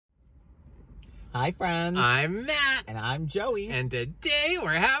Hi friends. I'm Matt. And I'm Joey. And today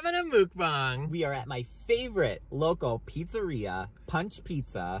we're having a mukbang. We are at my favorite local pizzeria, Punch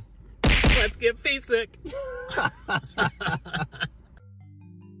Pizza. Let's get basic.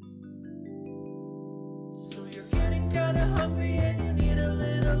 So you're getting kinda hungry and you need a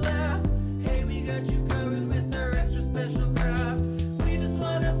little laugh. Hey, we got you covered with our extra special craft. We just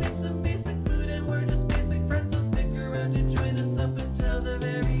wanna make some basic food and we're just basic friends. So stick around and join us up until the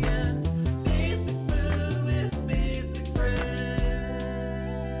very end. Basic food with basic friends.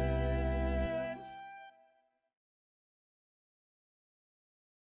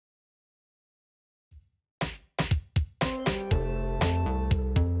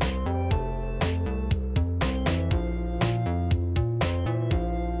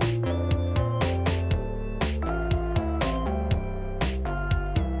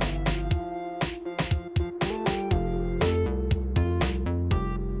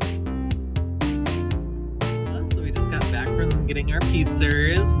 So we just got back from getting our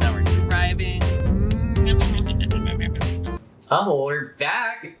pizzas. Now we're driving. Oh, we're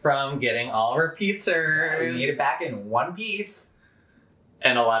back from getting all of our pizzas. We made it back in one piece.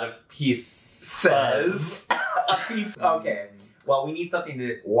 And a lot of Says a pizza. Okay. Well, we need something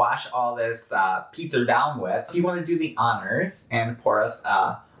to wash all this pizza down with. If you want to do the honors and pour us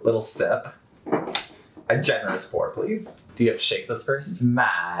a little sip. A generous pour, please. Do you have to shake this first?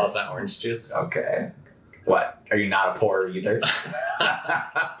 Matt. Oh, is that orange juice? Okay. What? Are you not a pourer either?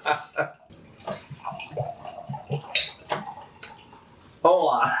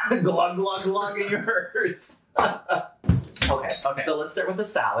 Hold on. Glug, glug, glug in yours. Okay, so let's start with the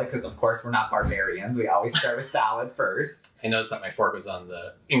salad, because of course we're not barbarians. We always start with salad first. I noticed that my fork was on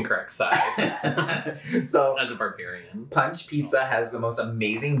the incorrect side. So, As a barbarian. Punch Pizza has the most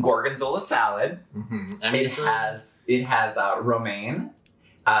amazing gorgonzola salad. Mm-hmm. It has romaine,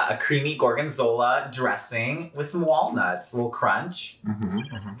 a creamy gorgonzola dressing with some walnuts, a little crunch. Mm-hmm.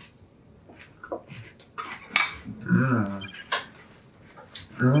 Mm.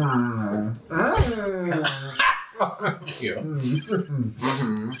 Mm. Mm.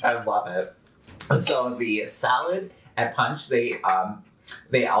 Mm-hmm. I love it. So the salad at Punch, they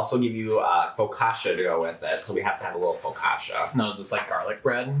also give you focaccia to go with it. So we have to have a little focaccia. No, is this like garlic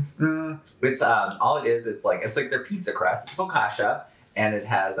bread? It's all it is. It's like their pizza crust. It's focaccia, and it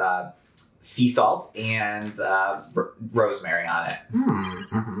has sea salt and rosemary on it.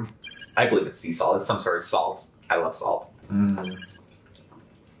 Mm-hmm. I believe it's sea salt. It's some sort of salt. I love salt. Mm.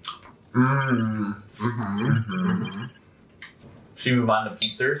 Mm. Mm-hmm. Mm-hmm. Should we move on to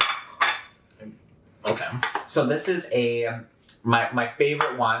pizzas? Okay. So this is my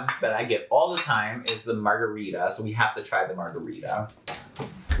favorite one that I get all the time is the margarita. So we have to try the margarita.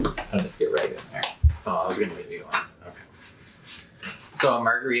 I'll just get right in there. Oh, I was gonna leave you one. Okay. So a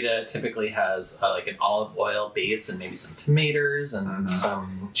margarita typically has like an olive oil base and maybe some tomatoes and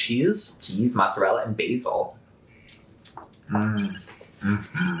some cheese. Cheese, mozzarella, and basil. Mm.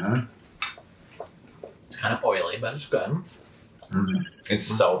 Mm-hmm. It's kind of oily, but it's good. Mm. It's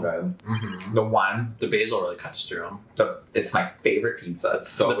so good. Mm-hmm. The basil really cuts through them. It's my favorite pizza. It's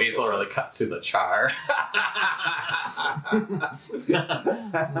so The basil really cuts through the char.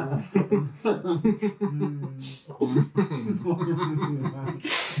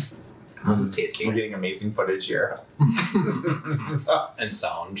 This is tasty. We're getting amazing footage here. And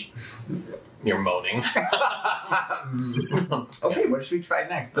sound. You're moaning. Okay, what should we try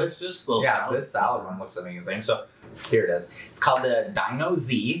next? Let's just a little salad. This salad one looks amazing. So here it is. It's called the Dino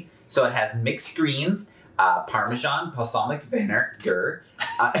Z. So it has mixed greens, Parmesan, balsamic vinegar,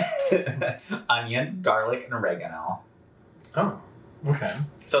 onion, garlic, and oregano. Oh, okay.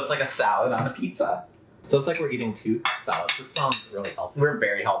 So it's like a salad on a pizza. So it's like we're eating two salads. This sounds really healthy. We're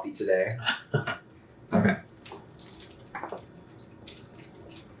very healthy today. Okay.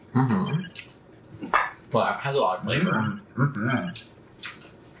 Mm-hmm. Well, it has a lot of flavor. Mm-hmm.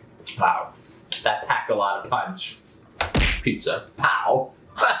 Wow. That packed a lot of punch. Pizza. Pow.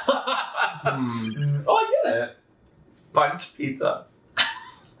 Mm. Oh, I get it. Punch pizza.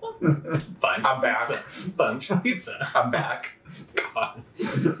 Bunch I'm back. Pizza. Bunch pizza. I'm back. God.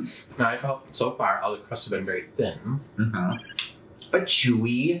 Now I felt so far all the crusts have been very thin. Mm-hmm. But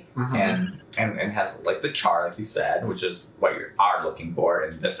chewy and has like the char, like you said, which is what you are looking for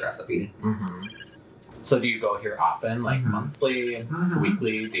in this recipe. Mm-hmm. So do you go here often, like monthly,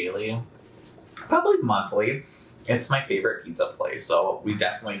 weekly, daily? Probably monthly. It's my favorite pizza place, so we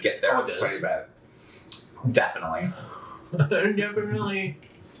definitely get there Oh, it is? quite a bit. Definitely. Definitely.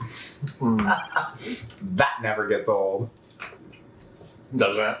 That never gets old.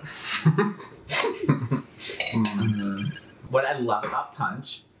 Does it? What I love about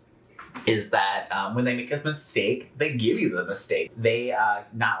Punch is that when they make a mistake, they give you the mistake. They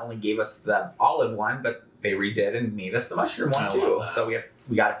not only gave us the olive one, but they redid and made us the mushroom one I too. love that. So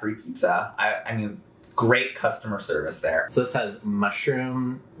we got a free pizza. I mean, great customer service there. So this has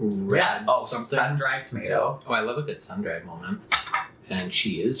mushroom, red, Oh, something. sun-dried tomato. Oh, I love a good sun-dried moment. And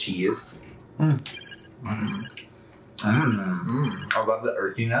cheese. Cheese. I love the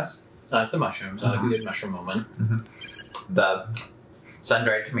earthiness. I like the mushrooms. I like a good mushroom moment. The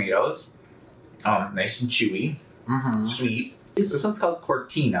sun-dried tomatoes. Nice and chewy. Sweet. This one's called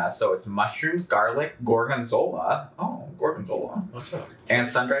Cortina, so it's mushrooms, garlic, gorgonzola. Oh, gorgonzola. What's up? And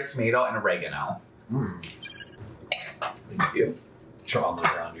sun-dried tomato and oregano. Thank you. Sure, I'll move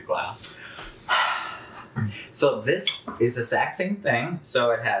around your glass. So this is the exact same thing.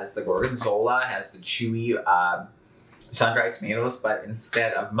 So it has the gorgonzola, it has the chewy sun-dried tomatoes, but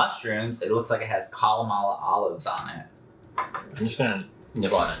instead of mushrooms, it looks like it has Kalamala olives on it. I'm just gonna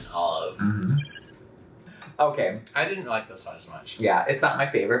nibble on an olive. Okay, I didn't like this one as much. yeah, it's not my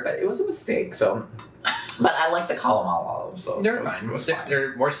favorite, but it was a mistake. So, but I like the Kalamala olives. So They're it fine. was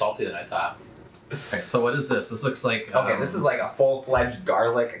They're more salty than I thought. Okay, so what is this? This looks like... Okay, this is like a full-fledged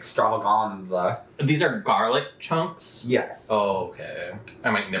garlic extravaganza. These are garlic chunks? Yes. Oh, okay. I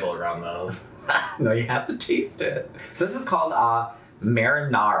might nibble around those. No, you have to taste it. So this is called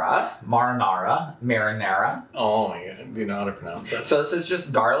marinara. Oh my god, do you know how to pronounce it? So this is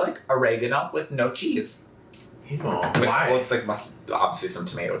just garlic, oregano with no cheese. Ew, With, why? looks like obviously some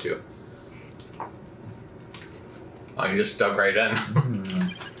tomato too. Oh, you just dug right in.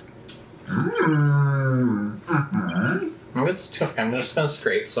 I'm just gonna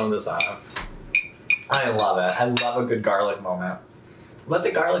scrape some of this off. I love it. I love a good garlic moment. Let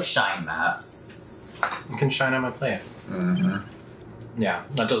the garlic shine, Matt. You can shine on my plate. Yeah,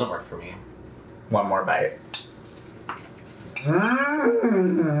 that doesn't work for me. One more bite.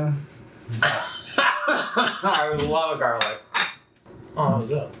 I love a garlic. Oh, that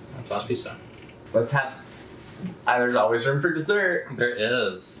was it. That's last pizza. Let's have. There's always room for dessert. There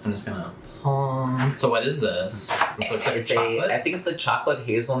is. I'm just gonna. So what is this? This looks like It's chocolate. I think it's a chocolate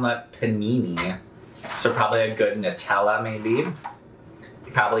hazelnut panini. So probably a good Nutella, maybe.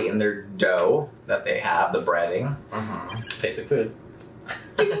 Probably in their dough that they have, the breading. Basic food.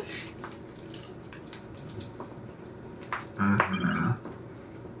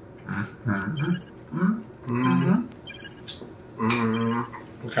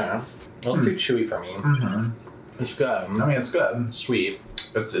 Okay. A little too chewy for me. It's good. I mean, it's good. Sweet.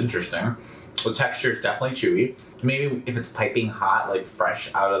 It's interesting. The texture is definitely chewy. Maybe if it's piping hot, like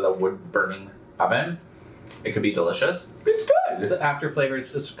fresh out of the wood burning oven, it could be delicious. It's good. The after flavor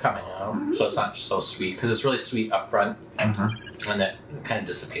is coming out, so it's not so sweet because it's really sweet up front, and then it kind of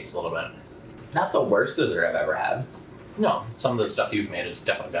dissipates a little bit. Not the worst dessert I've ever had. No, some of the stuff you've made has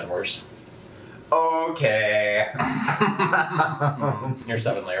definitely been worse. Okay. Your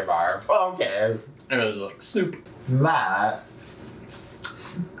 7-layer bar. Okay. It was like soup. Matt.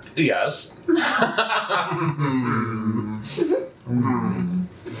 Yes.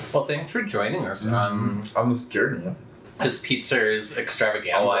 Well, thanks for joining us on this journey. this pizza's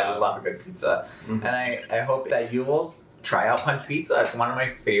extravaganza. Oh, I love a good pizza. And I hope that you will try out Punch Pizza. It's one of my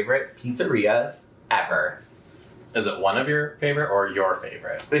favorite pizzerias ever. Is it one of your favorite or your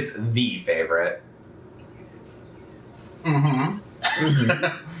favorite? It's the favorite.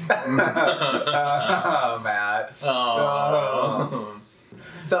 Oh, Matt. Oh.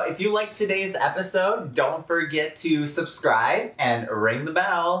 So if you liked today's episode, don't forget to subscribe and ring the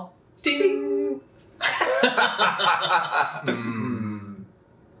bell. Ding! I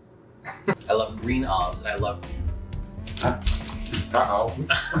love green olives, and I love... Uh-oh.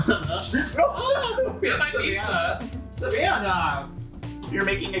 Oh, my pizza! Savannah, you're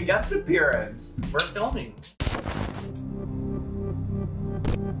making a guest appearance. We're filming.